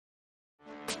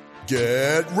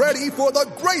Get ready for the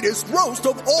greatest roast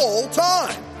of all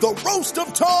time. The Roast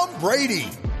of Tom Brady.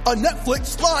 A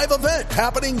Netflix live event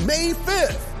happening May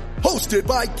 5th. Hosted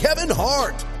by Kevin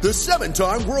Hart. The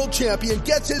 7-time world champion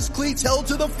gets his cleats held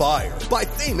to the fire by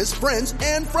famous friends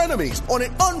and frenemies on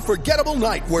an unforgettable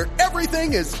night where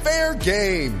everything is fair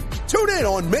game. Tune in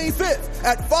on May 5th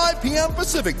at 5 p.m.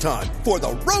 Pacific time for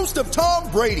the Roast of Tom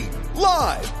Brady.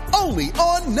 Live only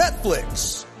on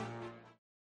Netflix.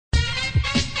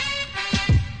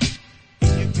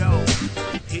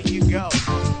 Here you go.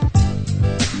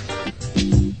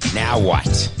 Now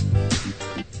what?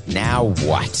 Now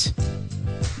what?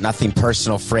 Nothing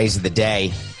personal phrase of the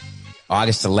day.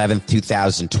 August 11th,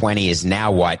 2020 is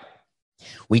now what?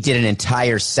 We did an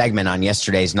entire segment on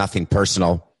yesterday's Nothing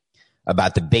Personal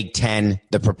about the Big Ten,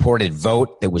 the purported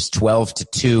vote that was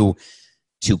 12-2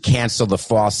 to cancel the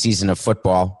fall season of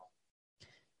football.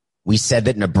 We said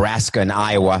that Nebraska and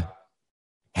Iowa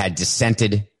had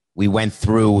dissented. We went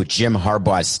through Jim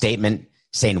Harbaugh's statement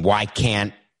saying, why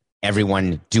can't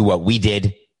everyone do what we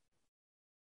did?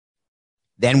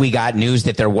 Then we got news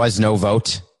that there was no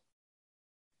vote.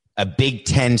 A Big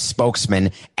Ten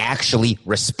spokesman actually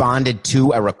responded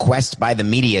to a request by the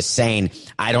media saying,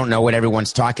 I don't know what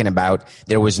everyone's talking about.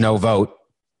 There was no vote.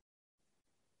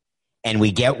 And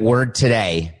we get word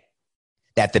today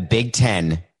that the Big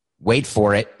Ten, wait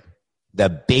for it, the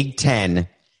Big Ten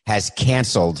has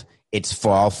canceled its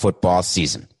fall football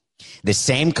season. The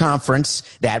same conference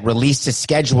that released a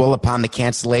schedule upon the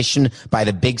cancellation by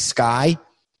the Big Sky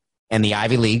and the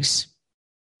Ivy Leagues.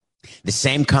 The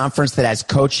same conference that has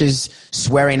coaches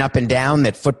swearing up and down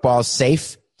that football is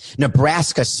safe.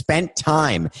 Nebraska spent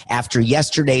time after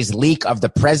yesterday's leak of the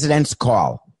president's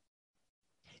call,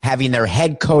 having their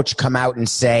head coach come out and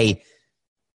say,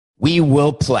 we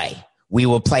will play. We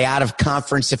will play out of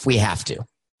conference if we have to.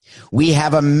 We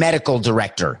have a medical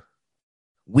director.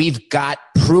 We've got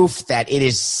proof that it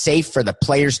is safe for the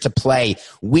players to play.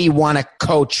 We want to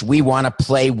coach. We want to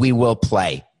play. We will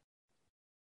play.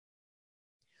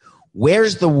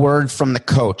 Where's the word from the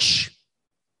coach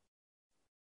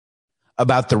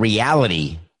about the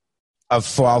reality of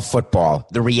fall football,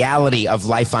 the reality of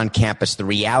life on campus, the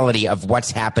reality of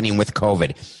what's happening with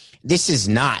COVID? This is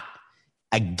not,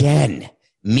 again,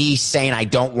 me saying I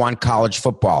don't want college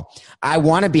football. I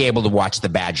want to be able to watch the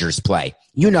Badgers play.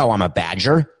 You know I'm a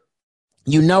Badger.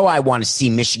 You know I want to see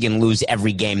Michigan lose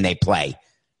every game they play,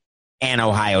 and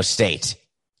Ohio State,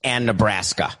 and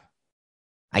Nebraska.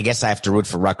 I guess I have to root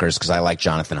for Rutgers because I like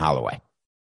Jonathan Holloway.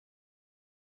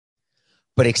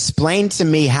 But explain to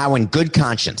me how in good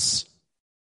conscience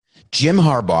Jim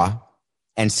Harbaugh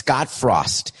and Scott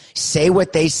Frost say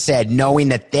what they said knowing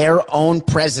that their own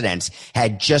presidents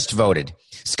had just voted.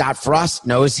 Scott Frost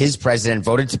knows his president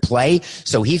voted to play,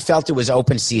 so he felt it was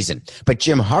open season. But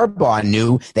Jim Harbaugh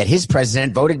knew that his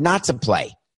president voted not to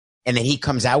play. And then he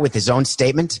comes out with his own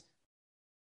statement.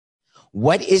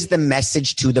 What is the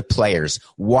message to the players?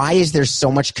 Why is there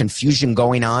so much confusion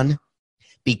going on?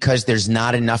 Because there's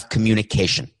not enough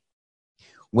communication.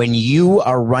 When you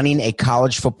are running a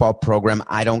college football program,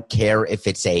 I don't care if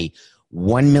it's a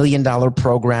 $1 million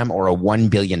program or a $1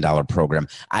 billion program.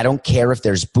 I don't care if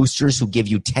there's boosters who give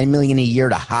you $10 million a year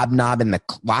to hobnob in the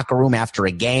locker room after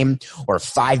a game or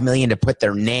 $5 million to put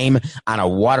their name on a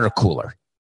water cooler.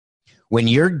 When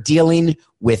you're dealing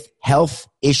with health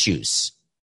issues,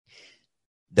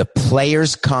 the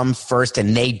players come first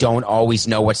and they don't always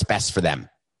know what's best for them.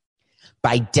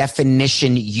 By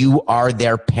definition, you are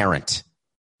their parent.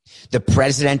 The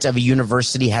president of a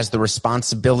university has the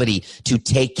responsibility to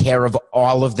take care of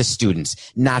all of the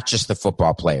students, not just the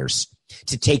football players,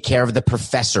 to take care of the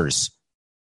professors.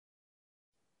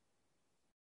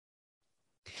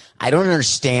 I don't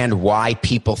understand why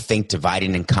people think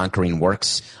dividing and conquering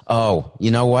works. Oh,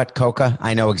 you know what, Coca?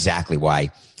 I know exactly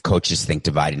why coaches think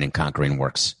dividing and conquering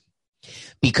works.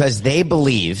 Because they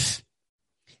believe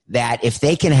that if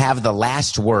they can have the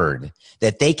last word,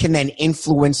 that they can then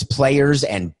influence players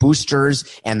and boosters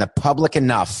and the public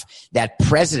enough that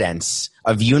presidents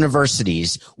of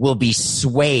universities will be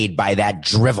swayed by that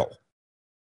drivel.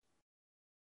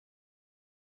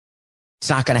 It's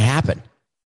not going to happen.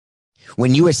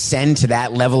 When you ascend to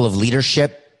that level of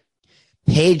leadership,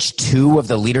 page 2 of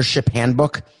the leadership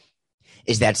handbook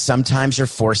is that sometimes you're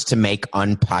forced to make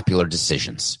unpopular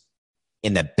decisions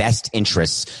in the best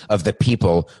interests of the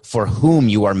people for whom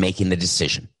you are making the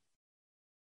decision.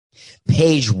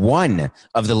 Page 1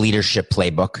 of the leadership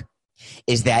playbook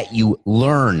is that you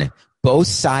learn both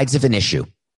sides of an issue,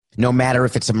 no matter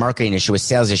if it's a marketing issue, a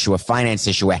sales issue, a finance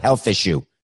issue, a health issue.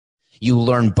 You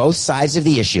learn both sides of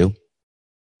the issue.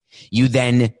 You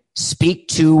then speak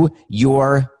to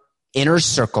your inner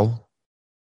circle.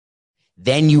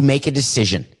 Then you make a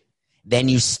decision. Then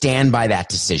you stand by that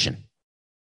decision.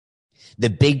 The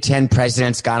Big Ten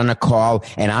presidents got on a call,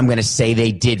 and I'm going to say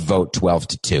they did vote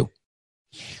 12-2.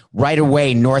 Right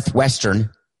away,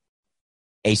 Northwestern,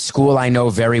 a school I know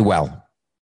very well.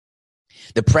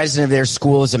 The president of their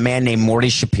school is a man named Morty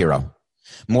Shapiro.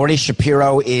 Morty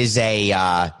Shapiro is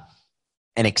an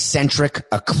eccentric,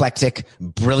 eclectic,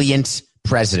 brilliant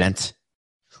president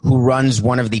who runs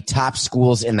one of the top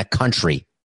schools in the country.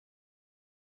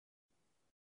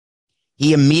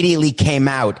 He immediately came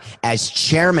out as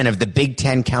chairman of the Big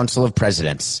Ten Council of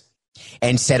Presidents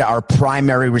and said our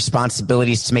primary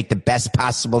responsibility is to make the best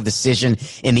possible decision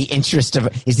in the interest of...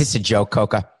 Is this a joke,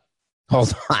 Coca?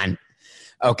 Hold on.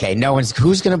 Okay,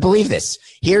 who's going to believe this?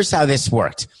 Here's how this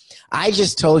worked. I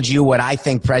just told you what I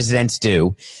think presidents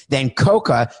do. Then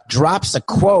Coca drops a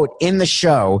quote in the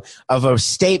show of a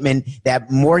statement that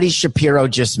Morty Shapiro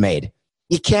just made.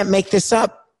 You can't make this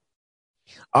up.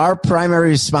 Our primary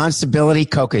responsibility,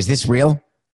 Coca, is this real?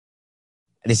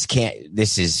 This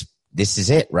is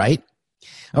it, right?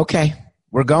 Okay,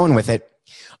 we're going with it.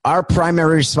 Our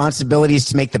primary responsibility is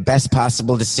to make the best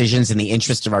possible decisions in the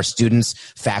interest of our students,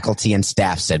 faculty, and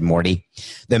staff, said Morty.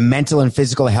 The mental and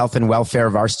physical health and welfare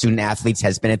of our student athletes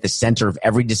has been at the center of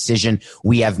every decision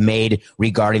we have made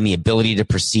regarding the ability to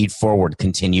proceed forward,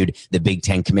 continued the Big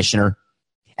Ten commissioner.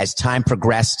 As time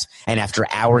progressed and after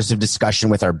hours of discussion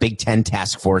with our Big Ten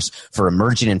Task Force for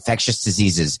Emerging Infectious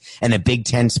Diseases and the Big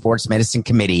Ten Sports Medicine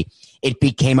Committee, it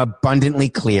became abundantly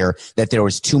clear that there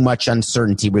was too much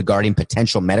uncertainty regarding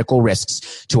potential medical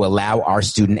risks to allow our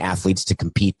student athletes to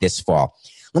compete this fall.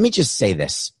 Let me just say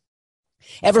this.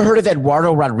 Ever heard of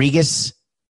Eduardo Rodriguez,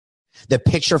 the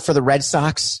pitcher for the Red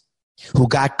Sox, who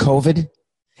got COVID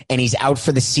and he's out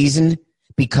for the season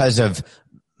because of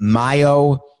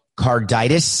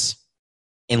myocarditis,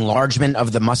 enlargement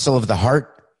of the muscle of the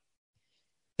heart?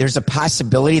 There's a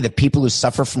possibility that people who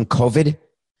suffer from COVID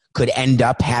could end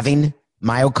up having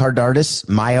myocarditis.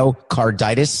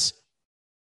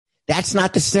 That's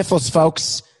not the sniffles,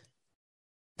 folks.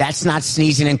 That's not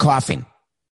sneezing and coughing.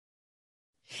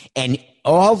 And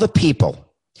all the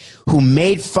people who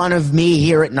made fun of me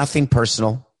here at Nothing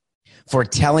Personal for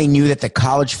telling you that the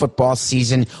college football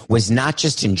season was not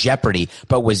just in jeopardy,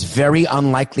 but was very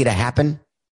unlikely to happen,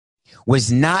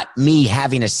 was not me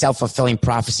having a self-fulfilling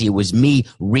prophecy. It was me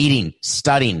reading,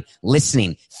 studying,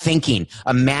 listening, thinking,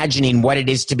 imagining what it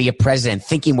is to be a president,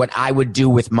 thinking what I would do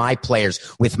with my players,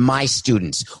 with my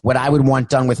students, what I would want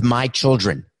done with my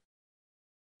children.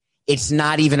 It's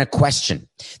not even a question.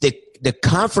 The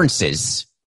conferences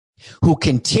who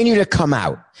continue to come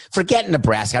out, forget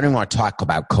Nebraska. I don't even want to talk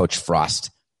about Coach Frost.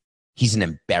 He's an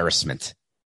embarrassment.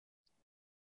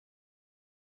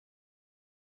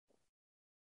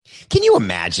 Can you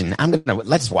imagine?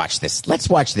 Let's watch this. Let's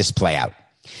watch this play out.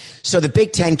 So the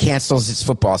Big Ten cancels its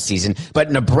football season,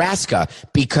 but Nebraska,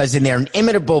 because in their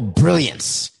inimitable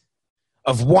brilliance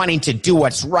of wanting to do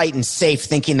what's right and safe,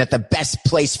 thinking that the best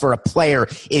place for a player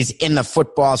is in the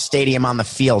football stadium on the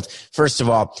field. First of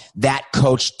all, that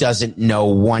coach doesn't know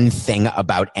one thing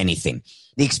about anything.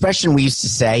 The expression we used to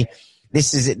say,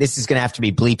 this is going to have to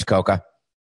be bleeped, Coca,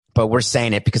 but we're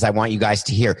saying it because I want you guys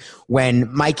to hear.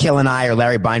 When Mike Hill and I, or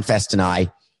Larry Beinfest and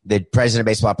I, the president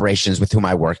of baseball operations with whom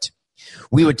I worked,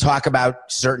 we would talk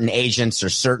about certain agents or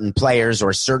certain players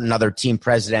or certain other team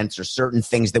presidents or certain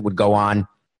things that would go on.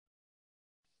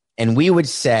 And we would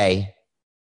say,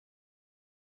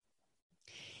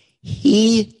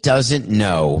 he doesn't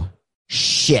know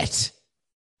shit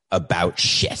about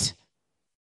shit.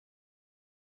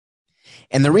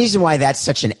 And the reason why that's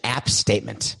such an apt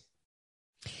statement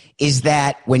is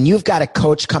that when you've got a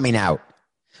coach coming out,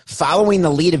 following the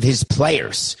lead of his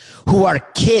players who are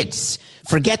kids,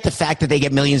 forget the fact that they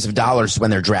get millions of dollars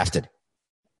when they're drafted.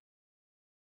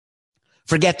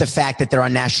 Forget the fact that they're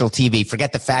on national TV.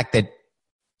 Forget the fact that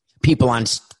people on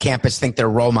campus think they're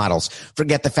role models.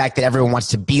 Forget the fact that everyone wants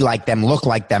to be like them, look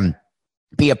like them,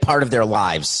 be a part of their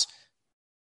lives.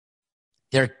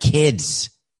 They're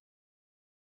kids.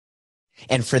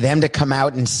 And for them to come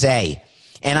out and say,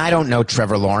 and I don't know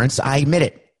Trevor Lawrence, I admit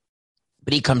it,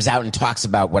 but he comes out and talks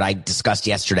about what I discussed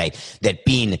yesterday, that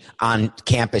being on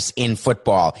campus in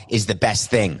football is the best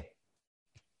thing.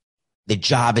 The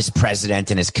job as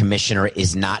president and as commissioner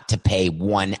is not to pay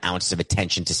 1 ounce of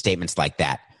attention to statements like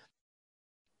that.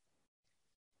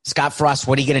 Scott Frost,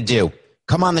 what are you going to do?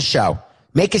 Come on the show.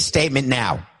 Make a statement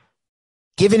now.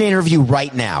 Give an interview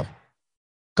right now.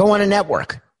 Go on a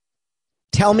network.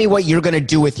 Tell me what you're going to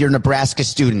do with your Nebraska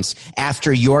students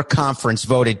after your conference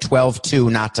voted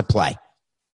 12-2 not to play.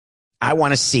 I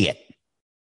want to see it.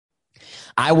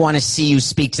 I want to see you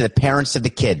speak to the parents of the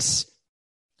kids.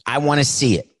 I want to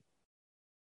see it.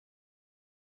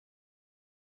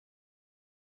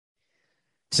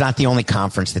 It's not the only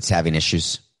conference that's having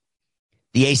issues.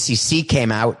 The ACC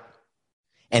came out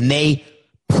and they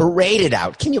paraded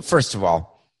out. Can you, first of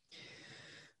all,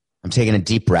 I'm taking a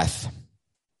deep breath.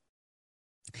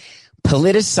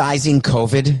 Politicizing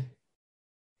COVID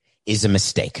is a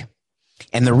mistake.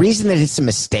 And the reason that it's a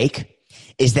mistake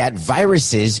is that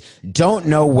viruses don't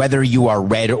know whether you are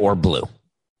red or blue.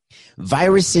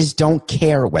 Viruses don't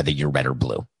care whether you're red or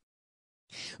blue.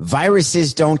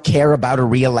 Viruses don't care about a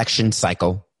re-election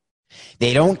cycle.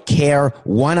 They don't care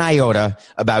one iota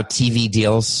about TV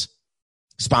deals,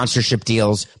 sponsorship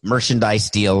deals, merchandise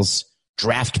deals,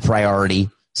 draft priority,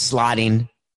 slotting,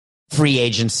 free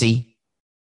agency.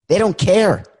 They don't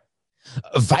care.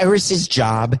 A virus's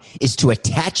job is to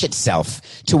attach itself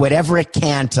to whatever it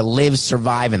can to live,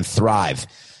 survive, and thrive.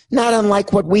 Not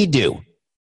unlike what we do.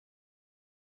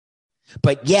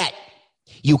 But yet,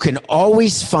 you can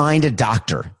always find a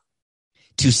doctor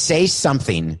to say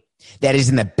something that is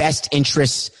in the best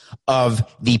interests of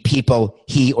the people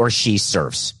he or she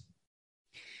serves.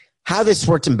 How this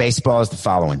worked in baseball is the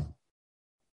following.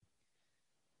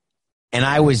 And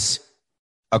I was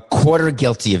a quarter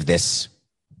guilty of this.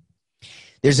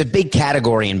 There's a big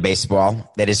category in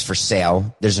baseball that is for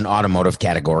sale. There's an automotive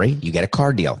category. You get a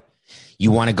car deal.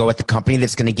 You want to go with the company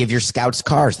that's going to give your scouts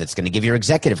cars, that's going to give your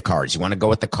executive cars. You want to go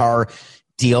with the car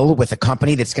deal with a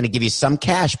company that's going to give you some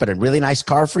cash, but a really nice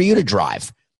car for you to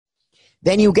drive.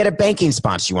 Then you get a banking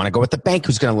sponsor. You want to go with the bank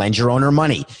who's going to lend your owner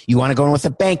money. You want to go with a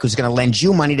bank who's going to lend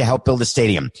you money to help build a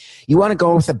stadium. You want to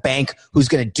go with a bank who's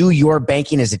going to do your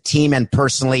banking as a team and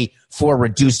personally for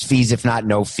reduced fees, if not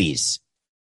no fees.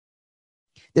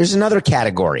 There's another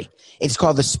category. It's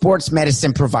called the sports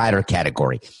medicine provider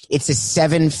category. It's a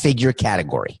 7-figure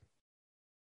category.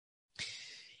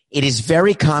 It is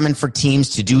very common for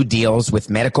teams to do deals with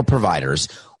medical providers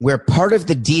where part of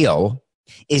the deal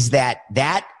is that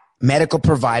medical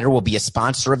provider will be a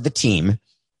sponsor of the team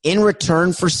in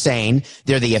return for saying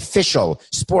they're the official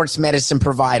sports medicine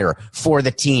provider for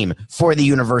the team, for the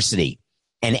university.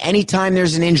 And anytime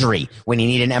there's an injury, when you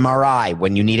need an MRI,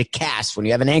 when you need a cast, when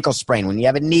you have an ankle sprain, when you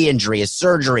have a knee injury, a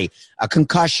surgery, a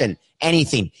concussion,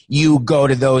 anything, you go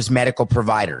to those medical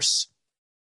providers.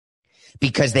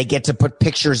 Because they get to put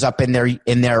pictures up in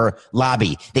their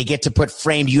lobby. They get to put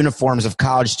framed uniforms of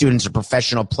college students or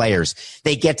professional players.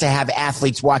 They get to have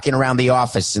athletes walking around the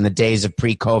office in the days of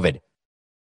pre-COVID.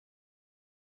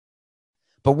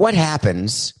 But what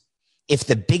happens if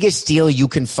the biggest deal you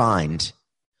can find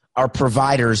are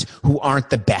providers who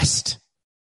aren't the best?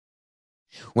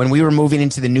 When we were moving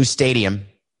into the new stadium,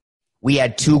 we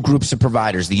had 2 groups of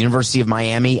providers, the University of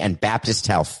Miami and Baptist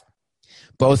Health.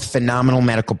 Both phenomenal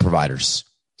medical providers.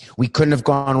 We couldn't have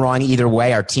gone wrong either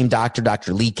way. Our team doctor,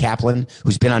 Dr. Lee Kaplan,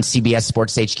 who's been on CBS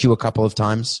Sports HQ a couple of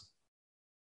times.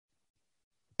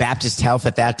 Baptist Health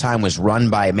at that time was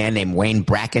run by a man named Wayne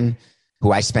Bracken,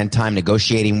 who I spent time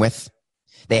negotiating with.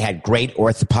 They had great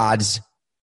orthopods,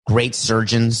 great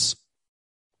surgeons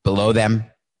below them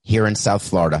here in South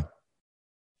Florida.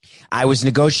 I was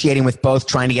negotiating with both,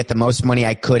 trying to get the most money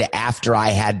I could after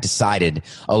I had decided,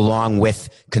 along with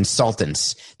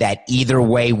consultants, that either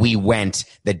way we went,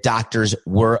 the doctors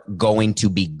were going to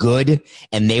be good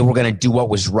and they were going to do what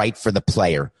was right for the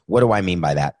player. What do I mean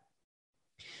by that?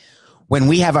 When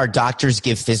we have our doctors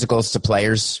give physicals to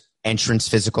players, entrance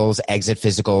physicals, exit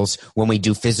physicals, when we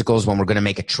do physicals, when we're going to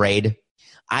make a trade,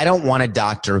 I don't want a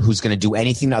doctor who's going to do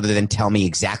anything other than tell me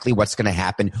exactly what's going to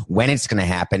happen, when it's going to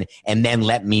happen, and then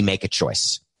let me make a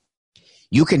choice.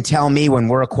 You can tell me when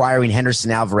we're acquiring Henderson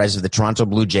Alvarez of the Toronto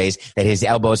Blue Jays that his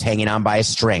elbow's hanging on by a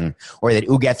string, or that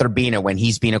Ugueth Urbina, when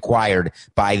he's being acquired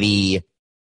by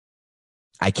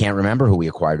I can't remember who we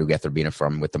acquired Ugueth Urbina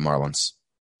from with the Marlins.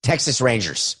 Texas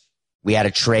Rangers. We had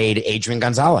to trade Adrian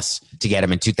Gonzalez to get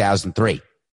him in 2003.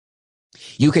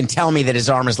 You can tell me that his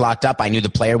arm is locked up. I knew the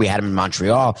player. We had him in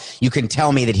Montreal. You can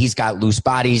tell me that he's got loose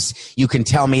bodies. You can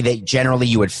tell me that generally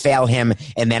you would fail him,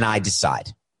 and then I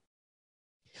decide.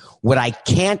 What I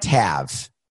can't have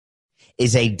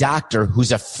is a doctor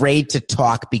who's afraid to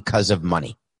talk because of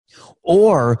money,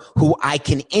 or who I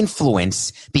can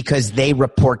influence because they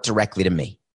report directly to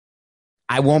me.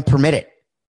 I won't permit it.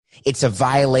 It's a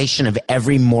violation of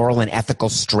every moral and ethical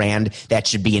strand that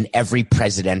should be in every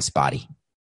president's body.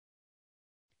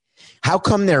 How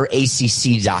come there are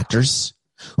ACC doctors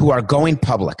who are going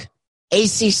public?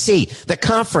 ACC, the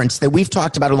conference that we've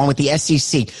talked about along with the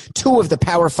SEC, 2 of the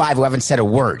Power 5 who haven't said a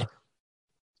word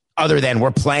other than we're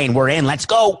playing, we're in, let's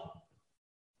go.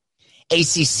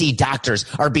 ACC doctors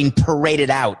are being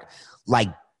paraded out like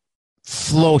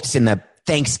floats in the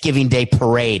Thanksgiving Day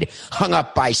parade, hung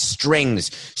up by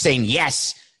strings, saying,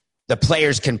 yes, the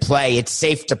players can play. It's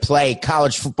safe to play.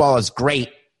 College football is great.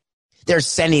 They're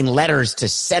sending letters to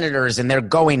senators and they're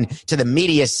going to the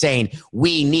media saying,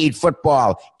 we need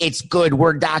football. It's good.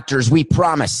 We're doctors. We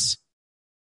promise.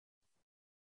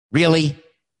 Really?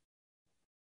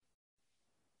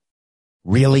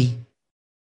 Really?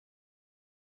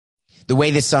 The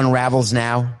way this unravels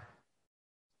now,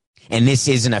 and this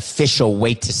is an official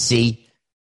wait to see,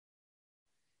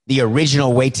 the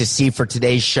original wait to see for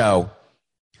today's show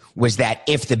was that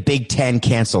if the Big Ten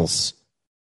cancels,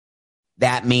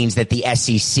 that means that the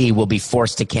SEC will be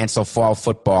forced to cancel fall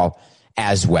football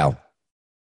as well.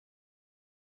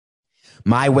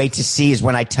 My wait to see is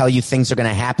when I tell you things are going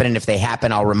to happen, and if they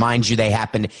happen, I'll remind you they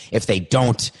happened. If they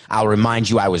don't, I'll remind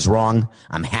you I was wrong.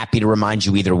 I'm happy to remind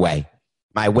you either way.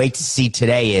 My wait to see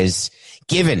today is,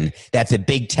 given that the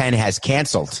Big Ten has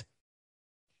canceled,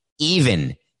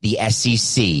 even the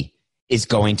SEC is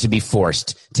going to be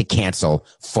forced to cancel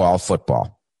fall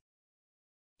football.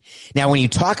 Now, when you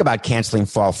talk about canceling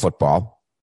fall football,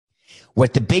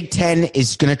 what the Big Ten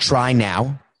is going to try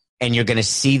now, and you're going to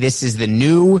see this is the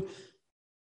new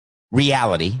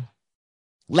reality,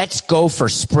 let's go for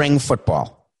spring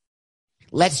football.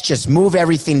 Let's just move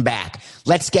everything back.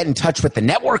 Let's get in touch with the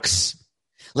networks.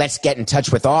 Let's get in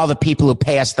touch with all the people who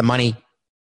pay us the money.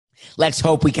 Let's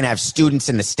hope we can have students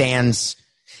in the stands,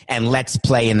 and let's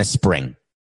play in the spring.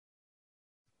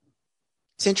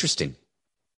 It's interesting.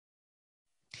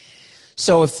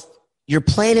 So if you're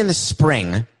playing in the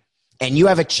spring and you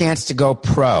have a chance to go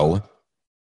pro,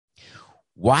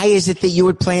 why is it that you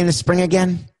would play in the spring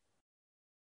again?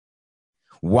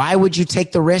 Why would you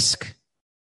take the risk?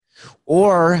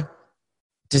 Or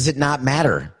does it not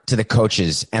matter to the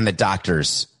coaches and the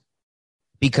doctors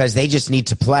because they just need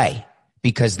to play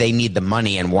because they need the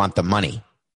money and want the money?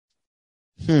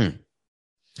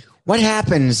 What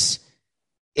happens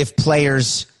if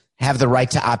players have the right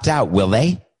to opt out? Will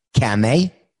they? Can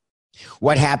they?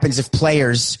 What happens if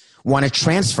players want to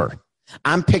transfer?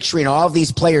 I'm picturing all of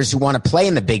these players who want to play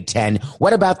in the Big Ten.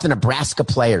 What about the Nebraska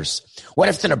players? What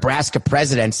if the Nebraska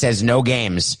president says no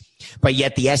games, but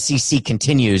yet the SEC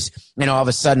continues, and all of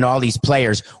a sudden all these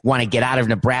players want to get out of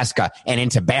Nebraska and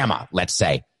into Bama, let's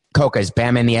say. Coca, is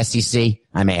Bama in the SEC?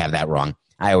 I may have that wrong.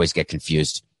 I always get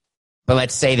confused. But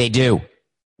let's say they do.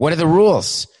 What are the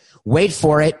rules? Wait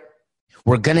for it.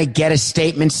 We're going to get a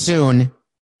statement soon.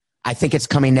 I think it's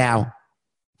coming now.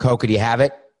 Coca, do you have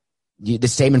it? The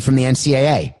statement from the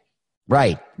NCAA.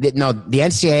 Right. No, the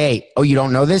NCAA. Oh, you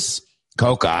don't know this?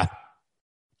 Coca.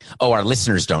 Oh, our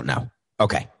listeners don't know.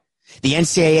 Okay. The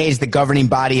NCAA is the governing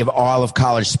body of all of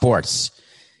college sports.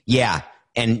 Yeah.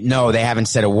 And no, they haven't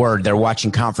said a word. They're watching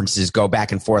conferences go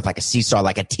back and forth like a seesaw,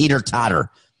 like a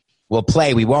teeter-totter. We'll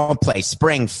play. We won't play.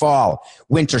 Spring, fall,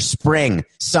 winter, spring,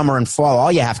 summer, and fall.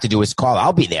 All you have to do is call.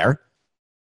 I'll be there.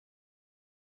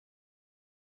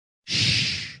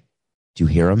 Shh. Do you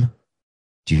hear them?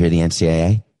 Do you hear the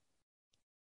NCAA?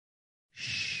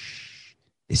 Shh.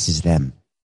 This is them.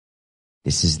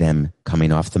 This is them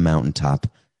coming off the mountaintop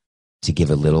to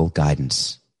give a little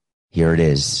guidance. Here it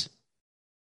is.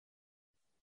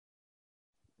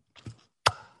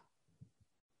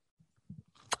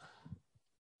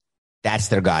 That's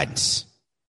their guidance.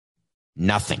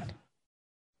 Nothing.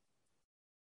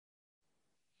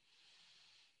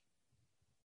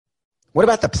 What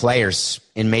about the players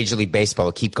in Major League Baseball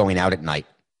who keep going out at night?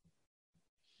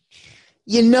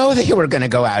 You know they were going to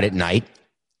go out at night.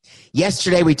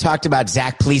 Yesterday we talked about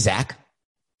Zach Plesac.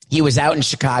 He was out in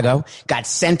Chicago, got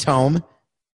sent home.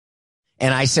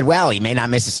 And I said, well, he may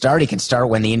not miss a start. He can start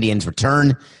when the Indians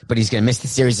return, but he's going to miss the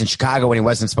series in Chicago when he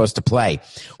wasn't supposed to play.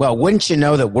 Well, wouldn't you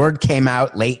know that word came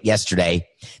out late yesterday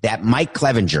that Mike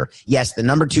Clevinger, yes, the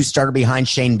number 2 starter behind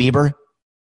Shane Bieber,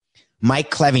 Mike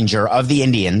Clevinger of the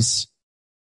Indians,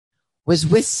 was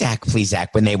with Zach Plesac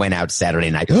when they went out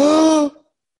Saturday night.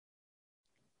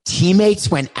 Teammates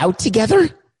went out together?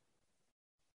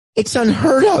 It's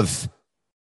unheard of.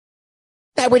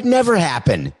 That would never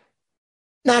happen.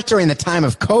 Not during the time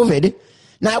of COVID.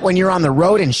 Not when you're on the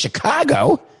road in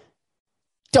Chicago.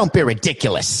 Don't be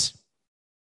ridiculous.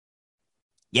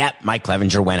 Yep, Mike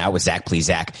Clevinger went out with Zach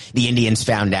Plesac. The Indians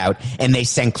found out, and they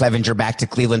sent Clevinger back to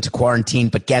Cleveland to quarantine.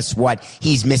 But guess what?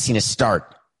 He's missing a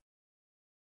start.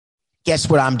 Guess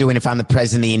what I'm doing if I'm the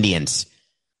president of the Indians?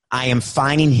 I am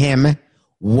fining him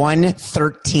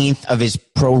 1/13 of his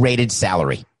prorated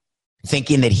salary,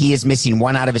 thinking that he is missing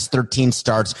 1 out of his 13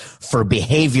 starts for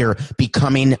behavior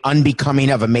becoming unbecoming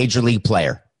of a major league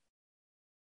player.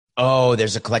 Oh,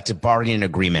 there's a collective bargaining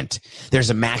agreement. There's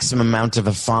a maximum amount of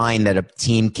a fine that a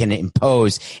team can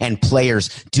impose, and players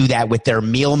do that with their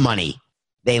meal money.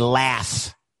 They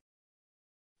laugh.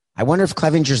 I wonder if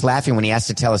Clevenger's laughing when he has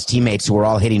to tell his teammates who are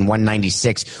all hitting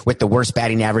 196 with the worst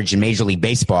batting average in Major League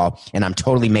Baseball, and I'm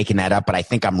totally making that up, but I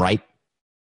think I'm right,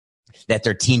 that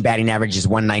their team batting average is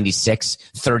 196,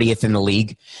 30th in the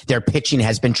league. Their pitching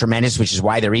has been tremendous, which is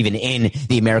why they're even in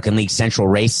the American League Central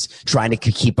race, trying to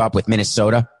keep up with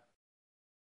Minnesota.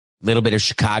 A little bit of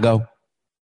Chicago.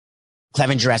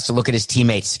 Clevenger has to look at his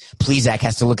teammates. Plesac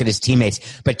has to look at his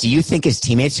teammates. But do you think his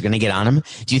teammates are going to get on him?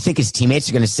 Do you think his teammates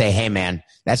are going to say, hey, man,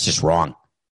 that's just wrong.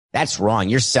 That's wrong.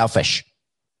 You're selfish.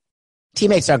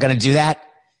 Teammates aren't going to do that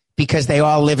because they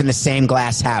all live in the same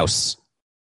glass house.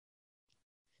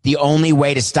 The only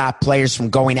way to stop players from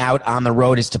going out on the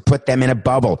road is to put them in a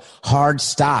bubble. Hard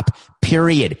stop.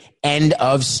 Period. End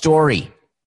of story.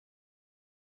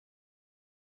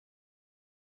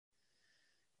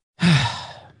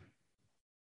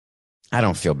 I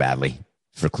don't feel badly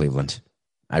for Cleveland.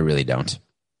 I really don't.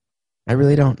 I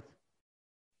really don't.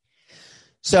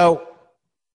 So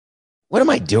what am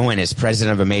I doing as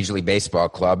president of a Major League Baseball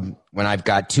club when I've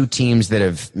got two teams that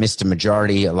have missed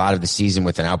a lot of the season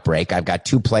with an outbreak? I've got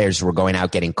two players who are going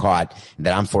out getting caught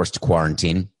that I'm forced to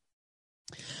quarantine.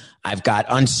 I've got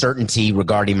uncertainty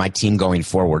regarding my team going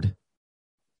forward.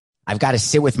 I've got to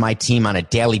sit with my team on a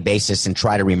daily basis and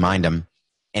try to remind them,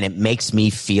 and it makes me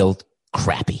feel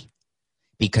crappy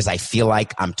because I feel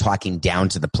like I'm talking down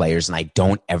to the players, and I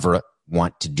don't ever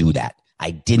want to do that. I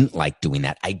didn't like doing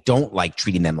that. I don't like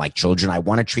treating them like children. I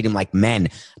want to treat them like men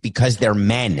because they're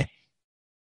men.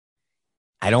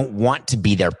 I don't want to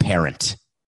be their parent.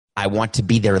 I want to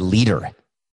be their leader.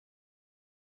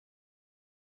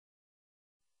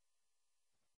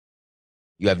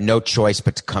 You have no choice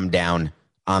but to come down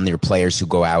on your players who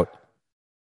go out.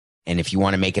 And if you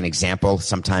want to make an example,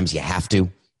 sometimes you have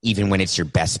to, even when it's your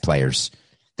best players.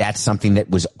 That's something that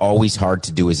was always hard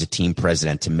to do as a team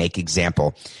president, to make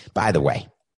example. By the way,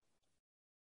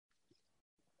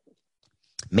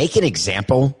 make an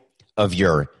example of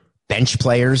your bench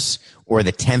players or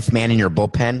the 10th man in your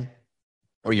bullpen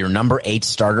or your number 8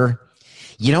 starter.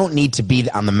 You don't need to be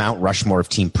on the Mount Rushmore of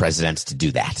team presidents to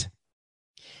do that.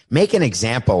 Make an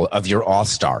example of your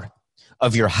all-star,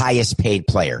 of your highest paid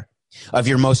player, of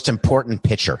your most important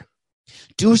pitcher.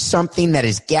 Do something that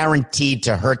is guaranteed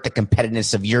to hurt the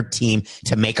competitiveness of your team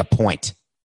to make a point.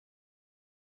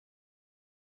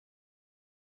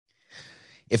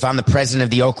 If I'm the president of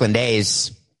the Oakland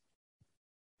A's,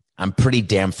 I'm pretty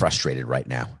damn frustrated right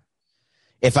now.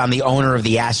 If I'm the owner of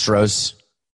the Astros,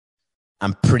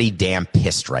 I'm pretty damn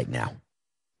pissed right now.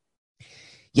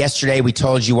 Yesterday, we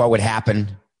told you what would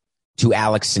happen to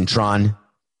Alex Cintron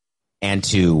and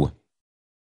to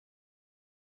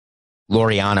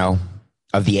Laureano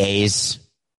of the A's.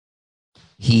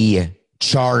 He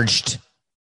charged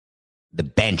the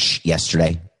bench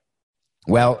yesterday.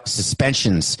 Well,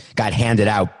 suspensions got handed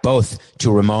out both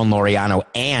to Ramon Laureano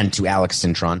and to Alex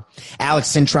Cintron. Alex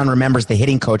Cintron remembers the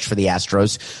hitting coach for the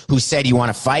Astros who said, you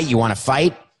want to fight? You want to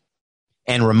fight?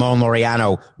 And Ramon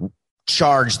Laureano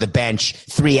charged the bench.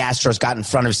 3 Astros got in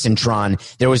front of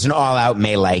Cintron. There was an all-out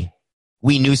melee.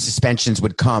 We knew suspensions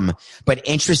would come. But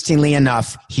interestingly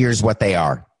enough, here's what they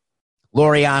are.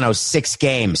 Laureano, 6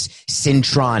 games.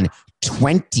 Cintron,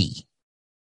 20.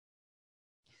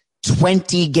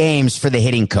 20 games for the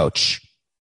hitting coach.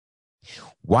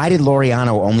 Why did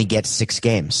Laureano only get 6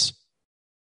 games?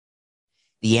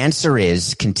 The answer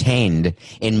is contained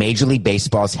in Major League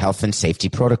Baseball's health and safety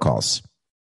protocols.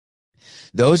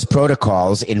 Those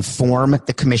protocols inform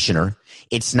the commissioner.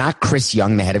 It's not Chris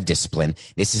Young, the head of discipline.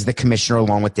 This is the commissioner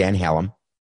along with Dan Hallam,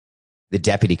 the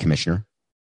deputy commissioner,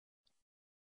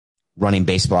 running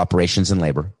baseball operations and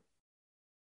labor.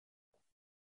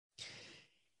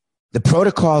 The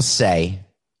protocols say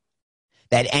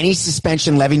that any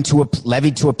suspension levied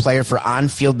to a player for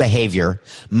on-field behavior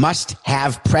must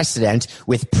have precedent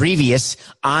with previous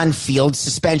on-field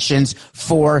suspensions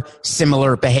for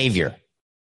similar behavior.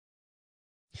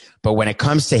 But when it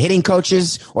comes to hitting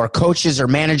coaches or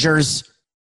managers,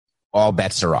 all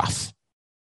bets are off.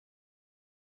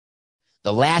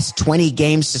 The last 20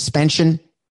 game suspension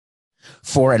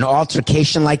for an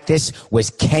altercation like this was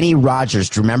Kenny Rogers.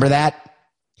 Do you remember that?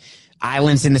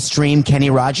 Islands in the Stream, Kenny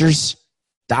Rogers,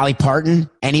 Dolly Parton,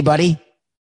 anybody?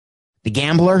 The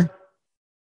Gambler?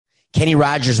 Kenny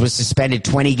Rogers was suspended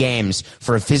 20 games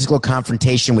for a physical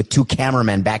confrontation with 2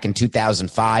 cameramen back in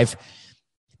 2005.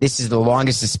 This is the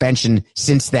longest suspension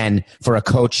since then for a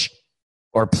coach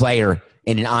or player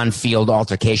in an on-field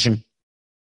altercation.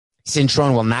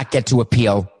 Cintron will not get to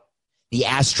appeal. The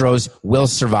Astros will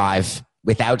survive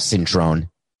without Cintrone.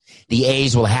 The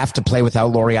A's will have to play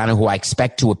without Laureano, who I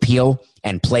expect to appeal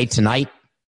and play tonight.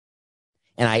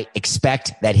 And I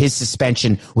expect that his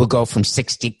suspension will go from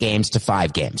 60 games to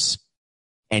 5 games.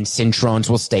 And Cintrone's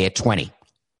will stay at 20.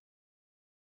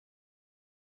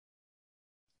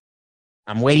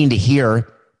 I'm waiting to hear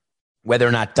whether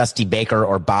or not Dusty Baker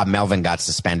or Bob Melvin got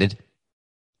suspended.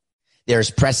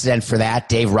 There's precedent for that.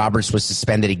 Dave Roberts was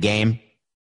suspended a game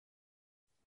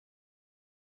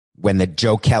when the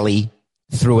Joe Kelly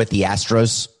threw at the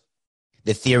Astros.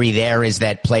 The theory there is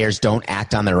that players don't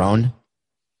act on their own.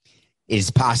 It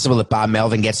is possible that Bob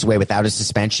Melvin gets away without a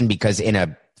suspension because in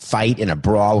a fight, in a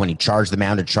brawl, when he charged the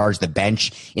mound or charged the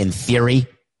bench, in theory,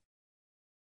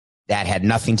 that had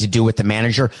nothing to do with the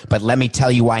manager. But let me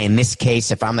tell you why in this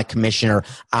case, if I'm the commissioner,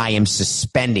 I am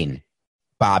suspending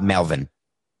Bob Melvin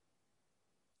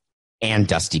and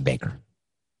Dusty Baker.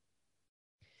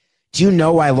 Do you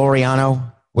know why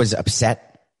Laureano was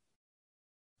upset?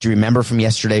 Do you remember from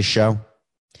yesterday's show?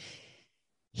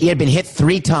 He had been hit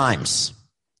 3 times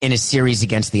in a series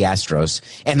against the Astros.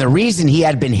 And the reason he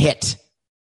had been hit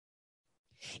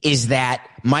is that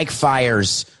Mike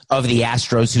Fiers of the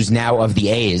Astros, who's now of the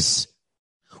A's,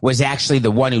 was actually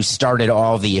the one who started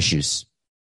all the issues.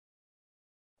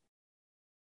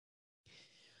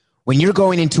 When you're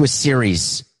going into a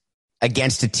series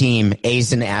against a team,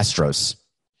 A's and Astros,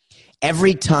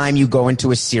 every time you go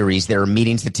into a series, there are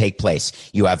meetings that take place.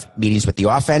 You have meetings with the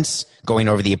offense, going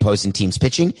over the opposing team's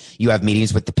pitching. You have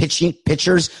meetings with the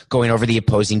pitchers, going over the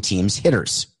opposing team's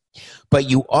hitters. But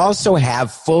you also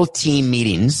have full team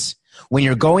meetings when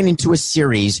you're going into a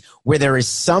series where there is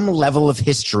some level of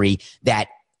history that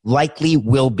likely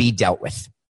will be dealt with.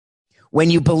 When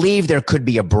you believe there could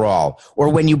be a brawl, or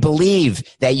when you believe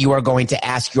that you are going to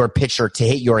ask your pitcher to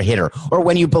hit your hitter, or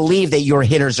when you believe that your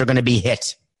hitters are going to be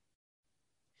hit.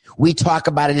 We talk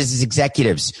about it as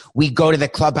executives. We go to the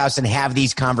clubhouse and have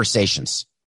these conversations.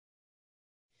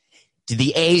 Did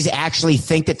the A's actually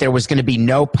think that there was going to be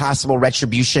no possible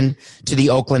retribution to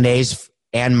the Oakland A's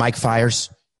and Mike Fiers?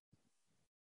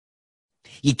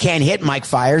 You can't hit Mike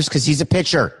Fiers because he's a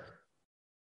pitcher.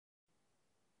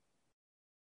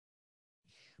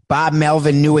 Bob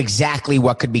Melvin knew exactly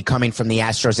what could be coming from the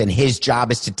Astros, and his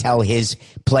job is to tell his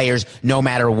players, no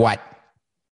matter what,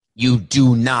 you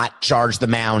do not charge the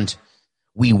mound.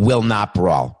 We will not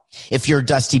brawl. If you're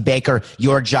Dusty Baker,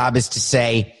 your job is to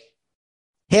say,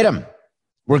 hit him.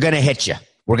 We're going to hit you.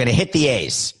 We're going to hit the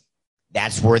A's.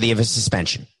 That's worthy of a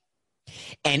suspension.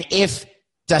 And if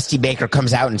Dusty Baker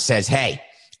comes out and says, hey,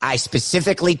 I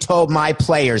specifically told my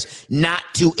players not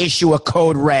to issue a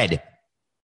code red,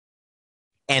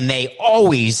 and they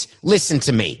always listen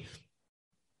to me.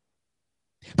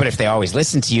 But if they always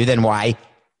listen to you, then why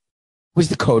was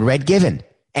the code red given?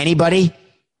 Anybody?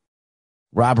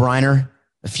 Rob Reiner,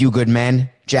 A Few Good Men,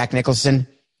 Jack Nicholson?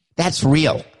 That's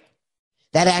real.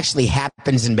 That actually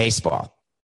happens in baseball.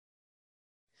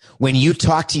 When you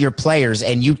talk to your players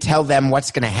and you tell them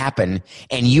what's going to happen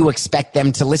and you expect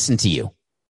them to listen to you.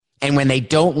 And when they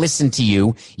don't listen to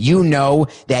you, you know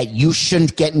that you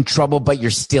shouldn't get in trouble, but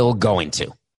you're still going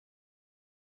to.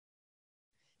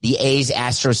 The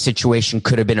A's-Astros situation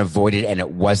could have been avoided, and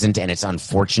it wasn't, and it's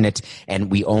unfortunate,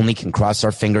 and we only can cross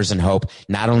our fingers and hope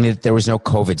not only that there was no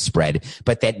COVID spread,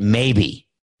 but that maybe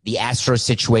the Astros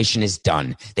situation is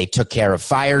done. They took care of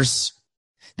Fiers.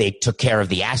 They took care of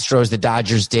the Astros, the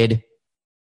Dodgers did.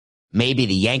 Maybe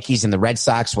the Yankees and the Red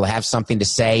Sox will have something to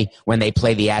say when they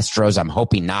play the Astros. I'm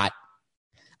hoping not.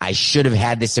 I should have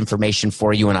had this information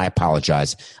for you, and I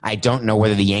apologize. I don't know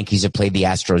whether the Yankees have played the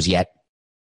Astros yet.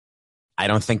 I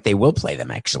don't think they will play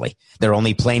them, actually. They're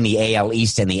only playing the AL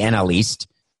East and the NL East,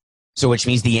 so which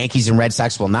means the Yankees and Red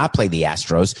Sox will not play the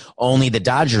Astros. Only the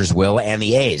Dodgers will and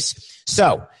the A's.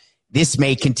 So this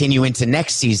may continue into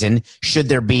next season should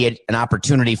there be an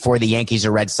opportunity for the Yankees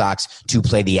or Red Sox to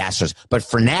play the Astros. But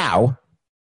for now,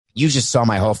 you just saw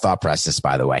my whole thought process,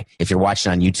 by the way. If you're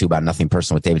watching on YouTube on Nothing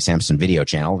Personal with David Sampson video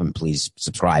channel, then please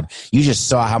subscribe. You just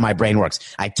saw how my brain works.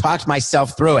 I talked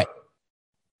myself through it.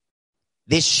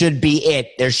 This should be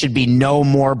it. There should be no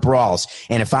more brawls.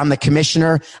 And if I'm the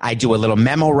commissioner, I do a little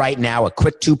memo right now, a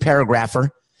quick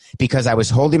 2-paragrapher, because I was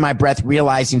holding my breath,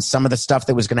 realizing some of the stuff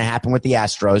that was going to happen with the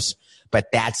Astros, but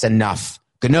that's enough.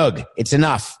 Gnug, it's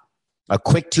enough. A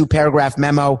quick 2-paragraph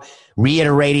memo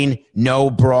reiterating no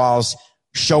brawls,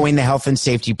 showing the health and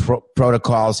safety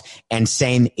protocols, and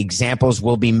saying examples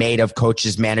will be made of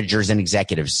coaches, managers, and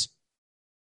executives.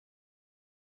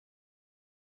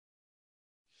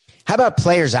 How about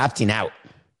players opting out?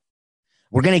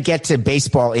 We're going to get to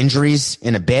baseball injuries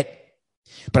in a bit,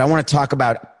 but I want to talk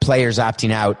about players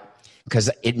opting out because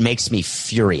it makes me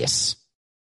furious.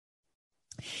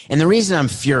 And the reason I'm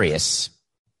furious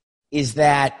is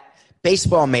that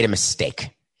baseball made a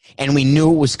mistake, and we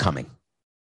knew it was coming.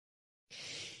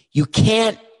 You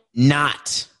can't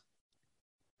not.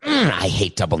 I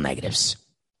hate double negatives.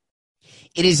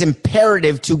 It is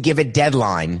imperative to give a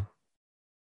deadline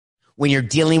when you're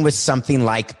dealing with something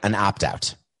like an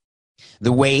opt-out,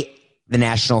 the way the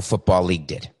National Football League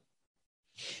did.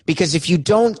 Because if you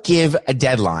don't give a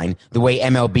deadline the way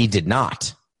MLB did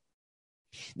not,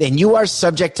 then you are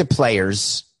subject to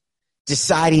players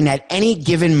deciding at any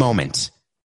given moment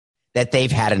that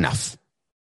they've had enough.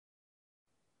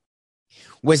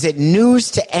 Was it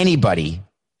news to anybody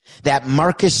that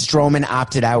Marcus Stroman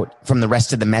opted out from the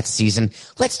rest of the Mets season?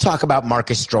 Let's talk about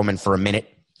Marcus Stroman for a minute.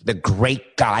 The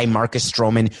great guy, Marcus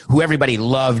Stroman, who everybody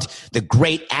loved, the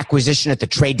great acquisition at the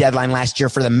trade deadline last year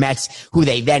for the Mets, who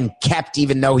they then kept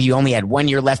even though he only had 1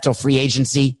 year left till free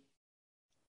agency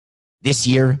this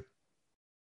year.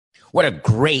 What a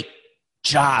great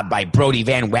job by Brodie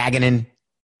Van Wagenen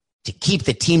to keep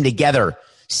the team together.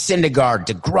 Syndergaard,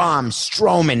 DeGrom,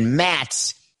 Stroman,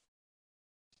 Matz,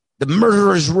 the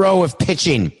murderer's row of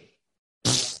pitching.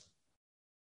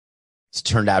 It's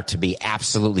turned out to be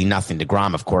absolutely nothing.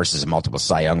 DeGrom, of course, is a multiple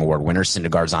Cy Young Award winner.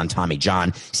 Syndergaard's on Tommy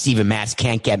John. Steven Matz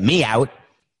can't get me out.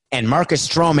 And Marcus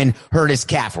Stroman hurt his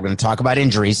calf. We're going to talk about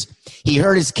injuries. He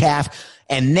hurt his calf.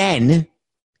 And then,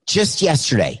 just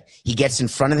yesterday, he gets in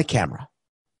front of the camera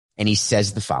and he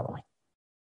says the following.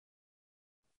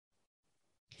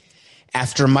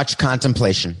 After much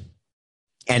contemplation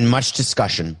and much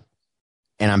discussion,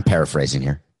 and I'm paraphrasing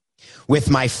here, with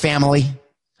my family,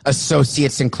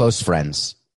 associates, and close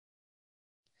friends,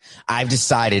 I've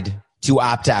decided to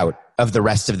opt out of the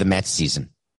rest of the Mets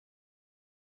season.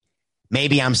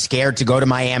 Maybe I'm scared to go to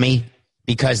Miami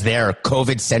because they're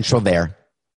COVID central there.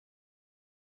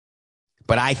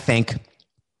 But I think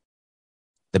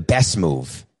the best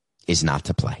move is not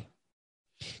to play.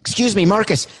 Excuse me,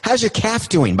 Marcus, how's your calf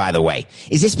doing, by the way?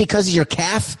 Is this because of your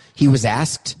calf? He was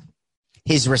asked.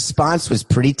 His response was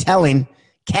pretty telling.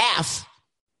 Calf?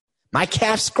 My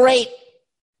calf's great.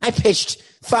 I pitched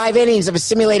 5 innings of a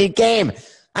simulated game.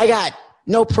 I got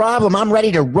no problem. I'm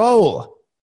ready to roll.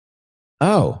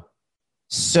 Oh,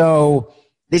 so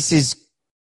this is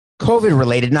COVID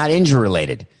related, not injury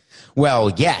related.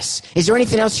 Well, yes. Is there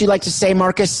anything else you'd like to say,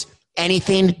 Marcus?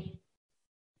 Anything?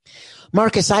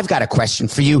 Marcus, I've got a question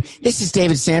for you. This is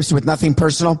David Sampson with Nothing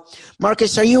Personal.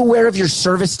 Marcus, are you aware of your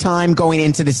service time going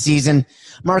into the season?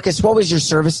 Marcus, what was your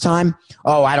service time?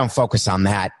 Oh, I don't focus on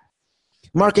that.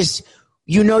 Marcus,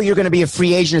 you know you're going to be a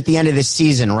free agent at the end of this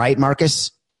season, right,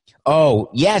 Marcus? Oh,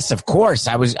 yes, of course.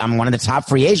 I'm one of the top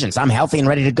free agents. I'm healthy and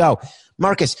ready to go.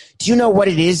 Marcus, do you know what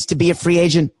it is to be a free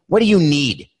agent? What do you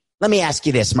need? Let me ask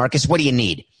you this, Marcus. What do you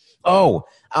need? Oh,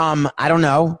 I don't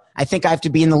know. I think I have to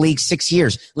be in the league 6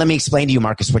 years. Let me explain to you,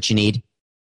 Marcus, what you need.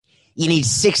 You need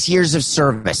 6 years of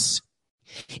service.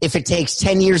 If it takes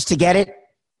 10 years to get it,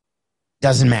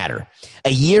 doesn't matter. A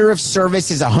year of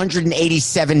service is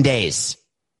 187 days.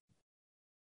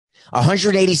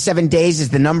 187 days is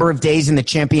the number of days in the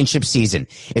championship season.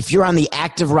 If you're on the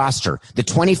active roster, the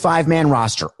 25-man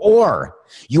roster, or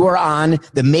you are on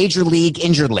the major league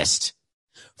injured list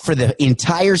for the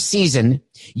entire season,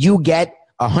 you get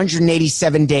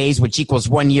 187 days, which equals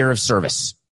 1 year of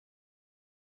service.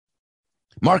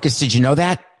 Marcus, did you know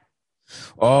that?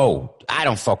 Oh, I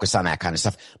don't focus on that kind of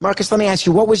stuff. Marcus, let me ask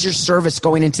you, what was your service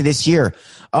going into this year?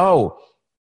 Oh,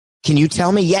 can you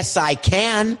tell me? Yes, I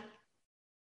can.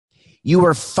 You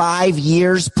were 5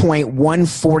 years,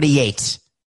 .148.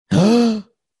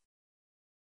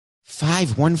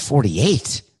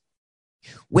 148.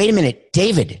 Wait a minute,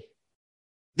 David.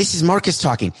 This is Marcus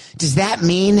talking. Does that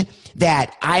mean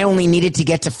that I only needed to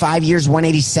get to 5 years,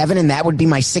 187, and that would be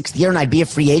my 6th year and I'd be a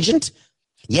free agent?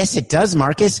 Yes, it does,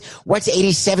 Marcus. What's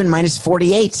 87 minus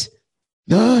 48?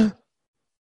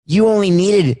 You only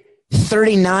needed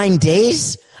 39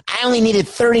 days? I only needed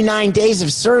 39 days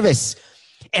of service,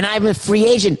 and I'm a free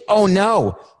agent. Oh,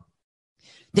 no.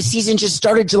 The season just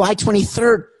started July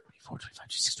 23rd. 24, 25,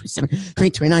 26, 27,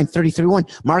 28, 29, 30, 31.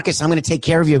 Marcus, I'm going to take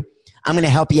care of you. I'm going to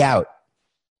help you out.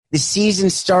 The season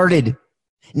started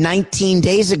 19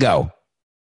 days ago.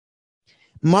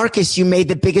 Marcus, you made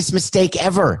the biggest mistake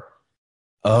ever.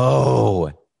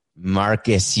 Oh,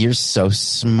 Marcus, you're so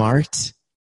smart.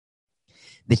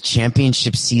 The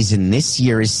championship season this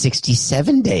year is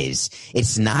 67 days.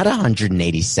 It's not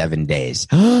 187 days.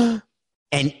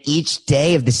 And each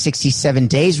day of the 67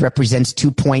 days represents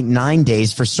 2.9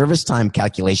 days for service time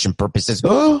calculation purposes.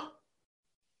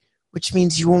 Which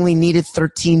means you only needed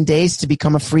 13 days to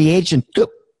become a free agent.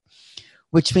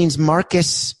 which means,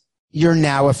 Marcus, you're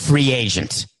now a free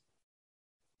agent.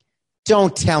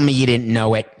 Don't tell me you didn't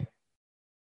know it.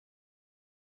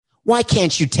 Why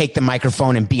can't you take the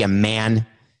microphone and be a man?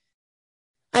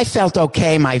 I felt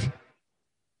okay. My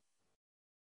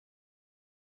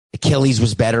Achilles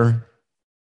was better.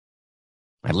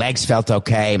 My legs felt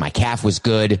okay. My calf was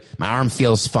good. My arm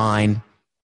feels fine.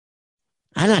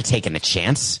 I'm not taking a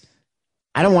chance.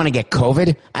 I don't want to get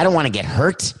COVID. I don't want to get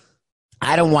hurt.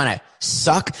 I don't want to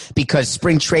suck because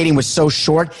spring trading was so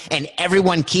short and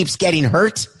everyone keeps getting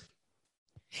hurt.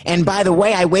 And by the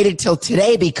way, I waited till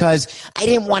today because I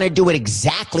didn't want to do it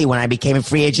exactly when I became a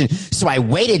free agent. So I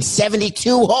waited 72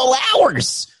 whole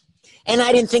hours. And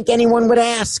I didn't think anyone would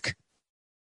ask.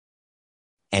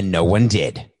 And no one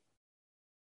did.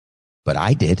 But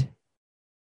I did.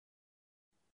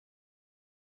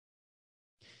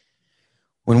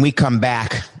 When we come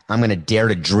back, I'm going to dare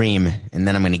to dream, and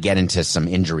then I'm going to get into some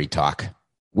injury talk.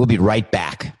 We'll be right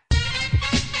back.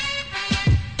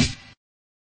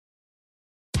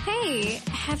 Hey,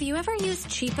 have you ever used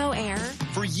Cheapo Air?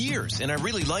 For years, and I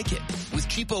really like it. With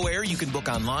Cheapo Air, you can book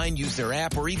online, use their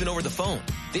app, or even over the phone.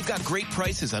 They've got great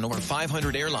prices on over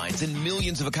 500 airlines and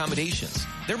millions of accommodations.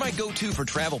 They're my go-to for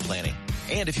travel planning.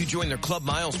 And if you join their Club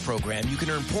Miles program, you can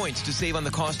earn points to save on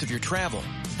the cost of your travel.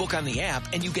 Book on the app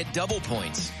and you get double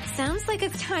points. Sounds like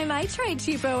it's time I tried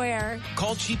Cheapo Air.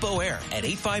 Call Cheapo Air at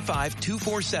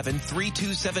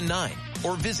 855-247-3279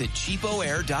 or visit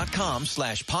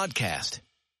cheapoair.com/podcast.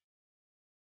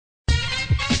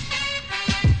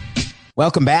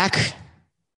 Welcome back.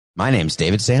 My name's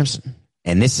David Sampson,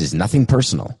 and this is Nothing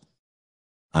Personal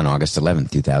on August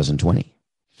 11th, 2020.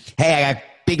 Hey, I got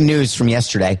big news from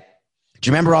yesterday. Do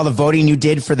you remember all the voting you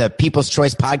did for the People's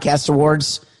Choice Podcast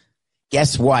Awards?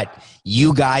 Guess what?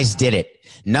 You guys did it.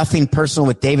 Nothing Personal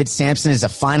with David Sampson is a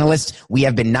finalist. We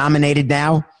have been nominated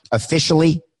now,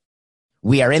 officially.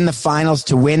 We are in the finals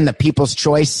to win the People's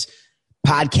Choice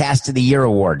Podcast of the Year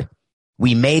Award.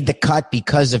 We made the cut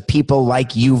because of people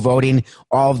like you voting,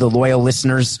 all of the loyal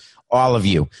listeners, all of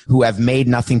you who have made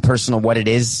Nothing Personal what it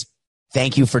is.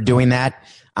 Thank you for doing that.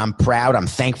 I'm proud. I'm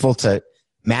thankful to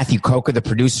Matthew Coca, the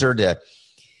producer, to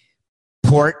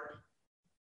Port.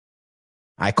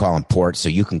 I call him Port, so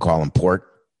you can call him Port,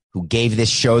 who gave this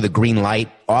show the green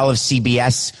light. All of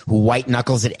CBS, who white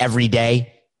knuckles it every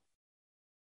day.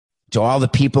 To all the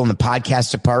people in the podcast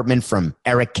department, from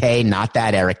Eric Kay, not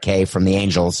that Eric Kay from the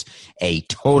Angels, a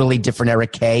totally different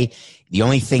Eric Kay. The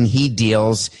only thing he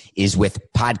deals is with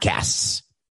podcasts.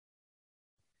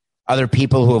 Other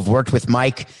people who have worked with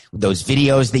Mike, those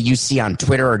videos that you see on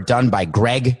Twitter are done by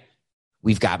Greg.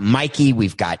 We've got Mikey,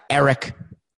 we've got Eric,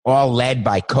 all led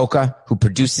by Coca, who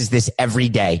produces this every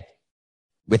day.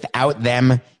 Without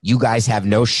them, you guys have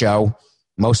no show,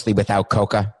 mostly without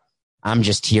Coca. I'm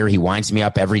just here. He winds me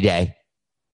up every day.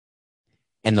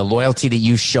 And the loyalty that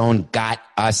you've shown got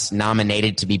us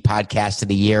nominated to be Podcast of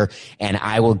the Year. And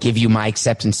I will give you my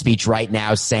acceptance speech right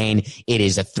now saying it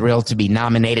is a thrill to be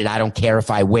nominated. I don't care if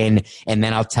I win. And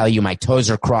then I'll tell you my toes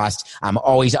are crossed. I'm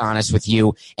always honest with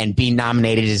you. And being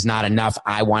nominated is not enough.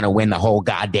 I want to win the whole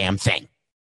goddamn thing.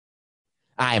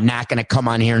 I am not going to come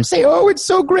on here and say, oh, it's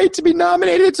so great to be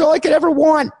nominated. It's all I could ever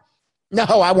want. No,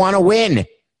 I want to win.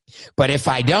 But if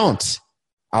I don't,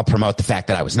 I'll promote the fact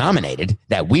that I was nominated,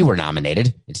 that we were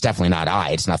nominated. It's definitely not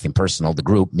I. It's Nothing Personal, the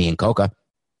group, me and Coca,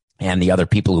 and the other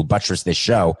people who buttress this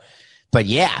show. But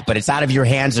yeah, but it's out of your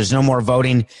hands. There's no more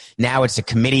voting. Now it's a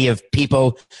committee of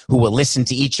people who will listen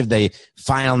to each of the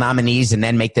final nominees and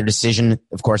then make their decision.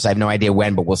 Of course, I have no idea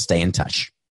when, but we'll stay in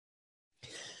touch.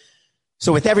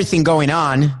 So with everything going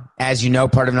on, as you know,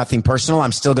 part of Nothing Personal,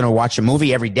 I'm still going to watch a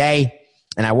movie every day.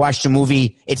 And I watched a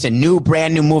movie. It's a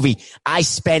brand new movie. I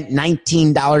spent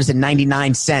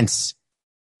 $19.99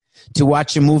 to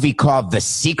watch a movie called The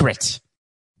Secret,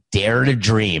 Dare to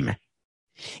Dream.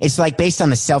 It's like based on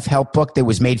the self-help book that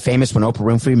was made famous when Oprah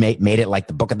Winfrey made it like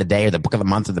the book of the day or the book of the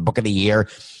month or the book of the year.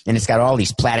 And it's got all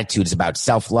these platitudes about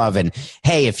self-love. And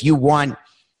hey, if you want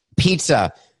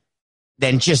pizza,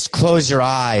 then just close your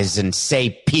eyes and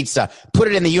say pizza. Put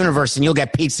it in the universe and you'll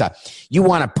get pizza. You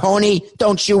want a pony?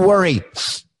 Don't you worry.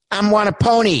 I want a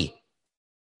pony.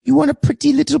 You want a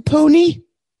pretty little pony?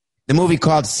 The movie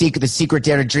called The Secret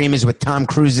Dare to Dream is with Tom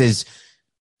Cruise's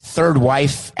third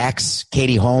wife, ex,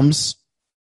 Katie Holmes.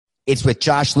 It's with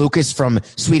Josh Lucas from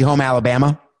Sweet Home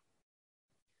Alabama,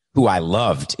 who I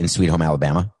loved in Sweet Home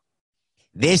Alabama.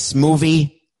 This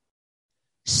movie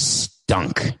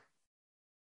stunk.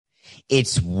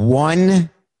 It's one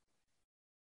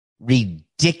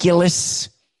ridiculous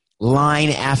line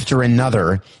after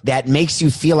another that makes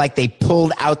you feel like they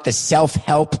pulled out the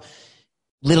self-help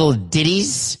little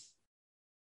ditties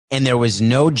and there was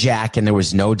no Jack and there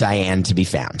was no Diane to be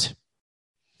found.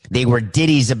 They were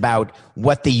ditties about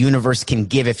what the universe can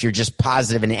give if you're just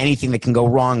positive, and anything that can go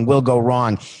wrong will go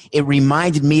wrong. It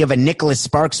reminded me of a Nicholas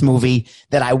Sparks movie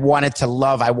that I wanted to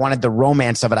love. I wanted the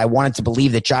romance of it. I wanted to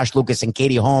believe that Josh Lucas and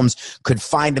Katie Holmes could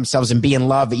find themselves and be in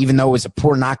love, even though it was a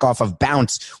poor knockoff of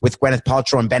Bounce with Gwyneth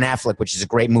Paltrow and Ben Affleck, which is a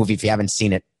great movie if you haven't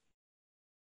seen it.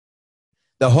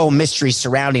 The whole mystery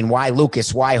surrounding why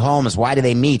Lucas, why Holmes, why do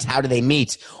they meet, how do they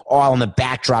meet, all in the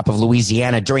backdrop of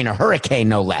Louisiana during a hurricane,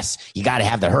 no less. You got to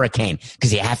have the hurricane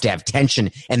because you have to have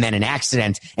tension and then an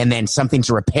accident and then something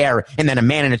to repair and then a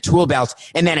man in a tool belt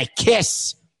and then a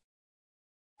kiss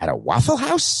at a Waffle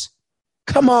House?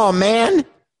 Come on, man.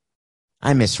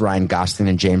 I miss Ryan Gosling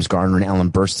and James Garner and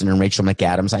Ellen Burstyn and Rachel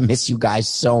McAdams. I miss you guys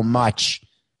so much.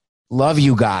 Love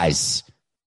you guys.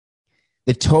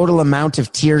 The total amount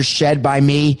of tears shed by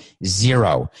me,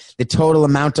 0. The total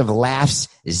amount of laughs,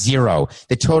 0.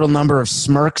 The total number of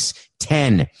smirks,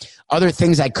 10. Other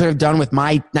things I could have done with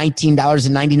my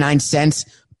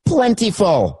 $19.99,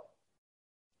 plentiful.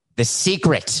 The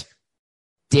Secret,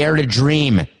 dare to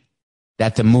dream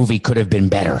that the movie could have been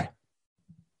better.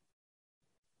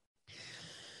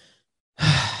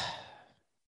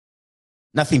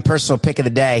 Nothing personal, pick of the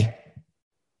day.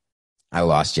 I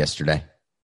lost yesterday.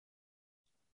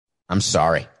 I'm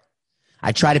sorry.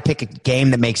 I try to pick a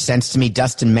game that makes sense to me.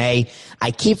 Dustin May.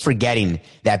 I keep forgetting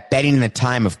that betting in the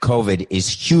time of COVID is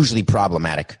hugely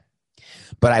problematic.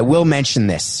 But I will mention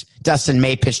this. Dustin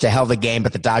May pitched a hell of a game,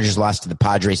 but the Dodgers lost to the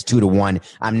Padres 2-1.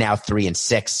 I'm now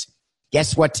 3-6.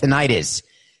 Guess what tonight is?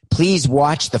 Please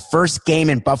watch the first game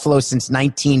in Buffalo since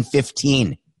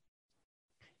 1915.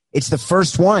 It's the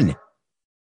first one.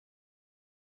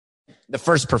 The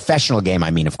first professional game,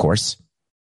 I mean, of course.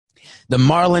 The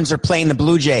Marlins are playing the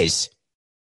Blue Jays.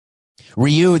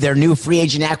 Ryu, their new free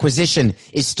agent acquisition,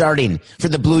 is starting for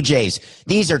the Blue Jays.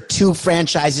 These are two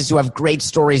franchises who have great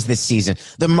stories this season.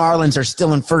 The Marlins are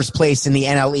still in first place in the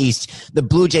NL East. The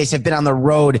Blue Jays have been on the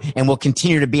road and will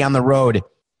continue to be on the road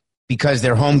because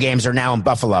their home games are now in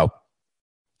Buffalo.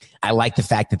 I like the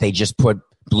fact that they just put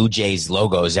Blue Jays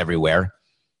logos everywhere.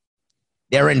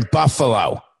 They're in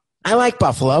Buffalo. I like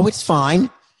Buffalo. It's fine,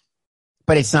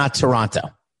 but it's not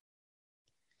Toronto.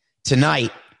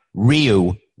 Tonight,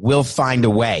 Ryu will find a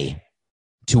way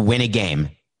to win a game.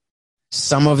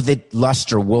 Some of the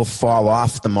luster will fall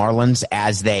off the Marlins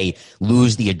as they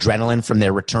lose the adrenaline from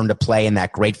their return to play in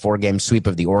that great 4-game sweep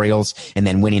of the Orioles and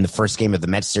then winning the first game of the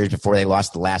Mets series before they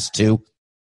lost the last 2.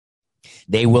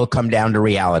 They will come down to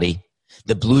reality.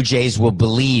 The Blue Jays will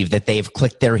believe that they've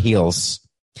clicked their heels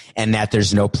and that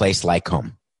there's no place like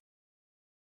home.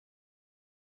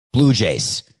 Blue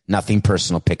Jays, nothing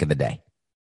personal, pick of the day.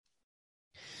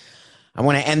 I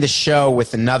want to end the show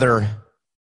with another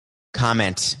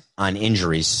comment on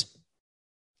injuries.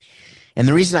 And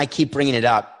the reason I keep bringing it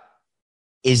up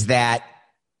is that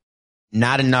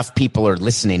not enough people are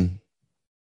listening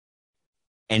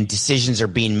and decisions are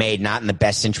being made not in the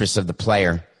best interest of the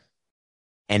player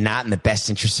and not in the best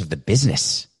interest of the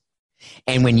business.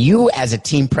 And when you, as a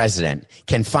team president,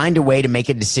 can find a way to make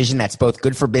a decision that's both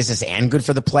good for business and good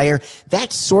for the player,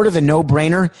 that's sort of a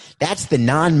no-brainer. That's the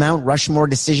non-Mount Rushmore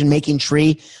decision-making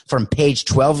tree from page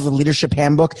 12 of the Leadership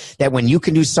Handbook, that when you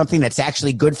can do something that's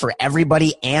actually good for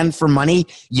everybody and for money,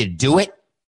 you do it.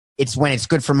 It's when it's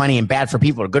good for money and bad for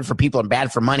people, or good for people and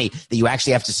bad for money, that you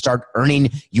actually have to start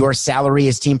earning your salary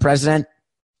as team president.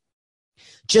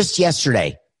 Just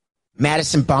yesterday,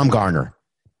 Madison Bumgarner,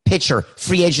 pitcher,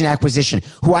 free agent acquisition,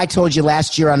 who I told you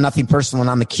last year on Nothing Personal and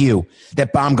on the Q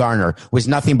that Bumgarner was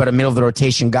nothing but a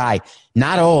middle-of-the-rotation guy.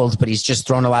 Not old, but he's just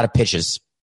thrown a lot of pitches.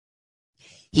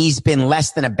 He's been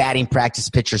less than a batting practice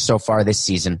pitcher so far this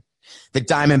season. The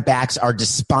Diamondbacks are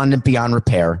despondent beyond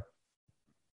repair.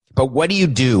 But what do you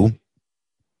do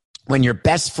when your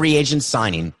best free agent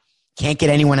signing can't get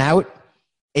anyone out?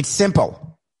 It's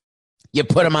simple. You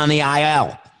put him on the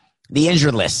IL, the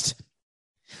injured list.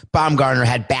 Bumgarner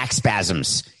had back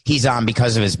spasms. He's on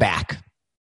because of his back.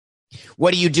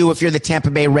 What do you do if you're the Tampa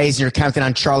Bay Rays and you're counting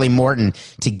on Charlie Morton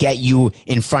to get you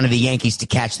in front of the Yankees to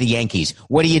catch the Yankees?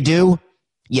 What do?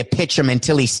 You pitch him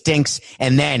until he stinks,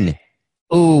 and then,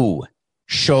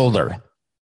 shoulder.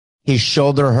 His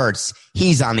shoulder hurts.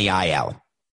 He's on the IL.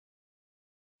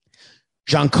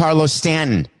 Giancarlo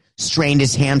Stanton strained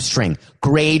his hamstring.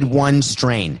 Grade 1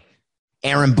 strain.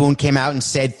 Aaron Boone came out and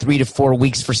said 3 to 4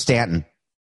 weeks for Stanton.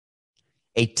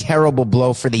 A terrible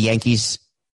blow for the Yankees.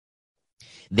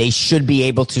 They should be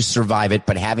able to survive it,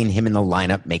 but having him in the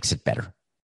lineup makes it better.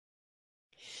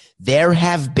 There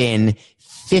have been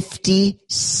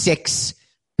 56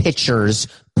 pitchers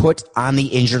put on the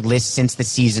injured list since the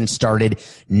season started,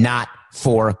 not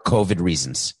for COVID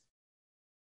reasons.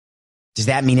 Does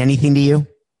that mean anything to you?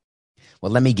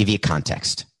 Well, let me give you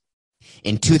context.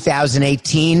 In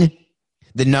 2018,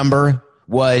 the number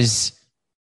was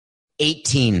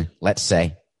 18, let's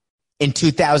say. In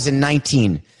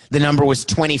 2019, the number was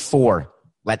 24,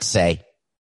 let's say.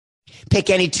 Pick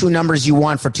any two numbers you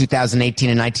want for 2018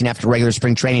 and 19 after regular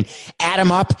spring training. Add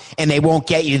them up, and they won't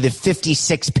get you the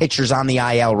 56 pitchers on the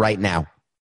IL right now.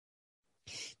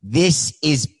 This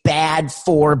is bad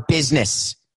for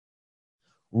business.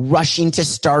 Rushing to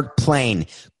start playing,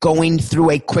 going through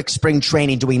a quick spring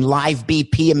training, doing live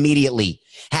BP immediately,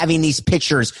 having these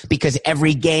pitchers because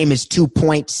every game is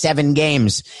 2.7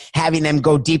 games, having them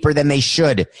go deeper than they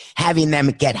should, having them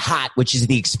get hot, which is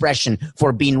the expression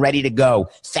for being ready to go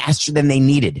faster than they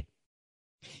needed.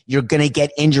 You're going to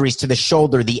get injuries to the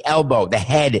shoulder, the elbow, the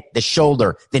head, the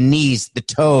shoulder, the knees, the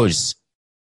toes.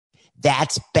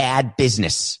 That's bad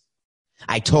business.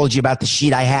 I told you about the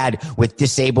sheet I had with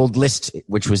disabled list,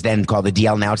 which was then called the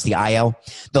DL. Now it's the IL.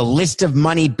 The list of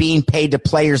money being paid to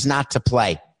players not to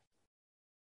play.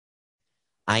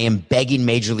 I am begging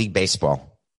Major League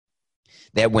Baseball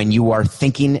that when you are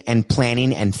thinking and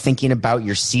planning and thinking about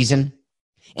your season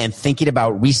and thinking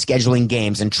about rescheduling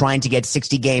games and trying to get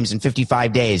 60 games in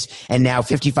 55 days and now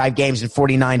 55 games in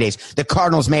 49 days, the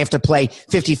Cardinals may have to play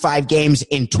 55 games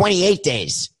in 28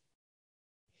 days.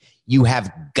 You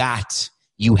have got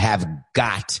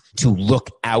to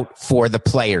look out for the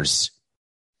players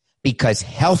because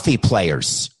healthy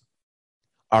players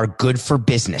are good for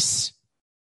business.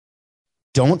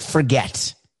 Don't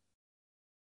forget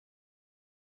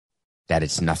that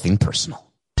it's nothing personal.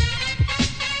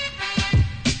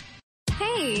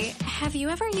 Hey, have you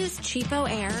ever used Cheapo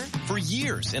Air? For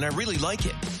years, and I really like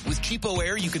it. With Cheapo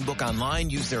Air, you can book online,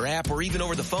 use their app, or even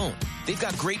over the phone. They've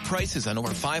got great prices on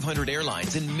over 500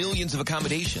 airlines and millions of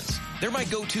accommodations. They're my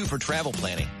go-to for travel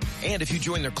planning. And if you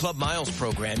join their Club Miles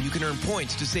program, you can earn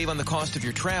points to save on the cost of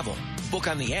your travel. Book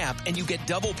on the app and you get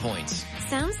double points.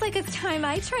 Sounds like it's time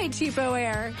I tried Cheapo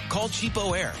Air. Call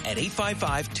Cheapo Air at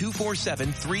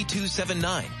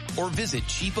 855-247-3279 or visit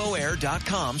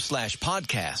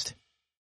cheapoair.com/podcast.